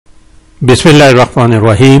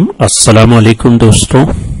बिस्मिल्लाहिर्रहमानिर्रहीम। अस्सलाम वालेकुम दोस्तों,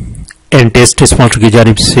 टेस्ट स्पॉन्सर की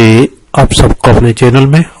जानिब से आप सबको अपने चैनल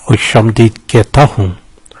में खुशामदीद कहता हूं।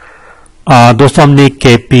 दोस्तों, हमने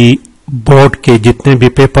केपी बोर्ड के जितने भी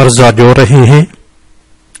पेपर्स आज हो रहे हैं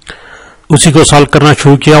उसी को सॉल्व करना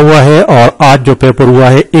शुरू किया हुआ है और आज जो पेपर हुआ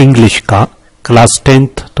है इंग्लिश का क्लास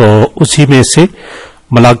 10th, तो उसी में से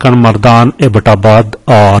मलाकन, मर्दान, एबटाबाद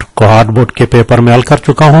और कोहाट बोर्ड के पेपर में हल कर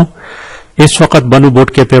चुका हूं। इस वक्त बनू बोर्ड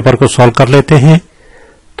के पेपर को सॉल्व कर लेते हैं।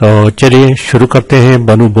 तो चलिए शुरू करते हैं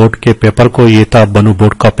बनू बोर्ड के पेपर को। ये था बनू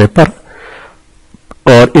बोर्ड का पेपर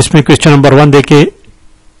और इसमें क्वेश्चन नंबर 1 देखे,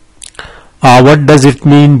 what does it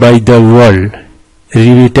mean by the word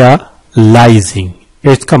रिविटलाइजिंग?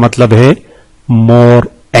 इसका मतलब है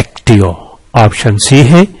मोर एक्टिव, ऑप्शन सी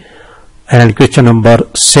है। And question number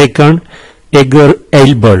 2, eager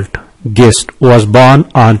Albert guest was born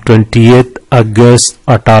on 28 August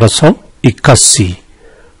 1881,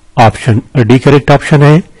 option D correct option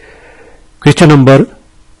है। क्वेश्चन नंबर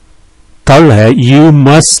 3 है, you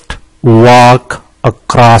must walk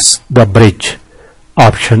across the bridge,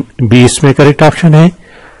 option B इसमें correct option है।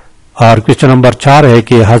 और question number 4 है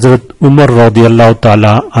कि हजरत उमर रज़ियल्लाहु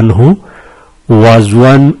ताला अन्हु was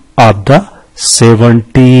one of the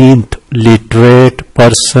 17th literate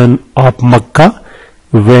person of Mecca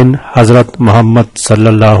when हजरत मोहम्मद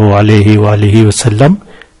सल्लल्लाहु अलैहि वसल्लम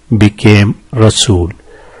became रसूल,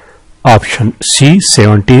 ऑप्शन सी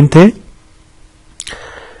 17th है।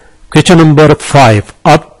 Question number 5,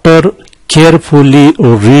 after carefully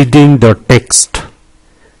reading the text,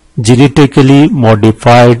 genetically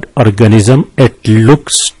modified organism it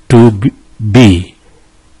looks to be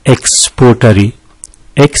expository।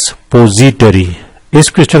 इस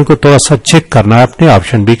क्वेश्चन को थोड़ा सा चेक करना है अपने,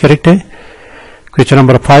 ऑप्शन बी करेक्ट है। क्वेश्चन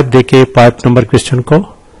नंबर 5 देखे, 5 नंबर क्वेश्चन को,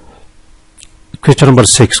 क्वेश्चन नंबर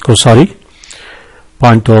 6 को, सॉरी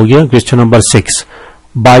पॉइंट हो गया। Question number 6,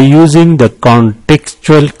 by using the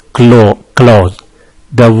contextual clause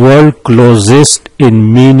the word closest in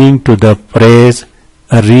meaning to the phrase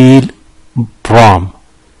reel from,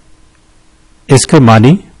 इसके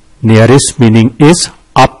मानी nearest meaning is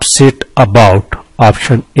upset about,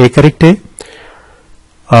 option A correct है।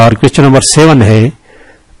 और question number 7 है,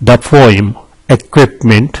 the poem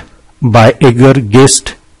equipment bye eager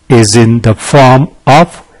guest is in the form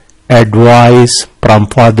of advice from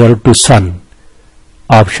father to son,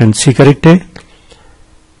 option C correct है।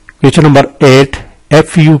 Question number 8,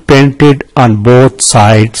 if you painted on both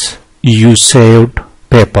sides you saved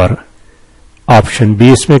paper, option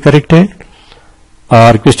B इसमें correct है।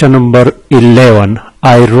 और question number 11,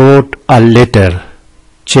 I wrote a letter,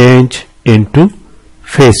 change into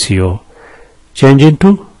facio,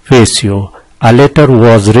 a letter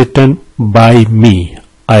was written by me,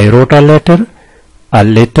 I wrote a letter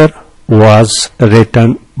was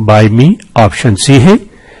written by me, option C है।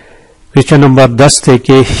 Question number 10 थे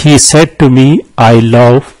कि he said to me I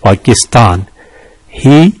love Pakistan,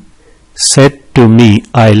 he said to me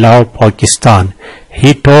I love Pakistan,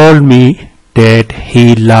 he told me that he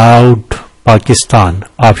loved Pakistan,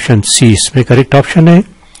 option C इसमें correct option है।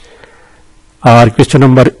 और question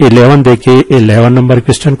number 11 देखिए, 11 number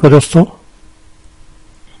question को दोस्तों,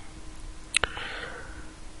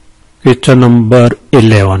 Question number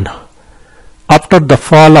 11. After the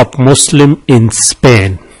fall of Muslim in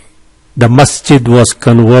Spain, the masjid was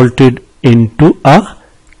converted into a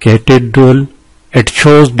cathedral. It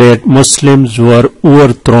shows that Muslims were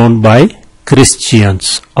overthrown by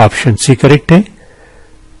Christians. Option C correct है।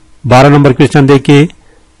 12 number question देखिए,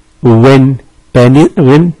 when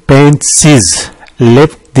pansies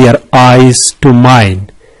lift their eyes to mine,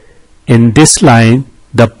 in this line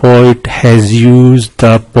the poet has used the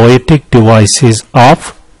poetic devices of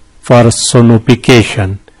personification,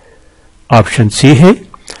 option C है।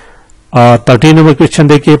 13 number question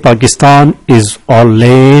देखिए, Pakistan is a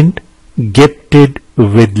land gifted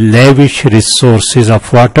with lavish resources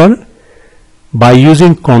of water. By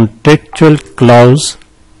using contextual clause,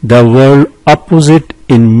 the word opposite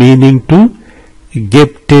in meaning to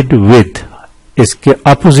gifted with, इसके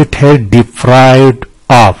opposite है deprived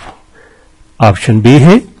of, option B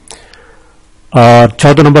है। और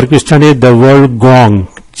 14 number question है, the word gong,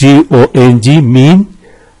 GONG mean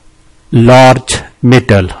large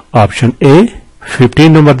metal, option A. 15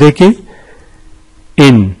 number देखे,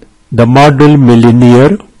 in the model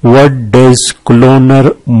millionaire what does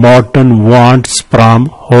cloner Morton wants from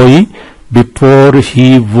होई before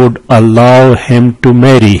he would allow him to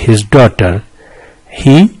marry his daughter,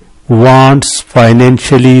 he wants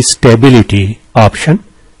financially stability, option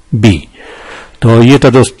B. तो ये था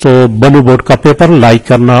दोस्तों बनू board का paper. Like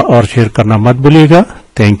करना और शेयर करना मत भूलिएगा।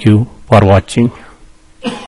 Thank you for watching.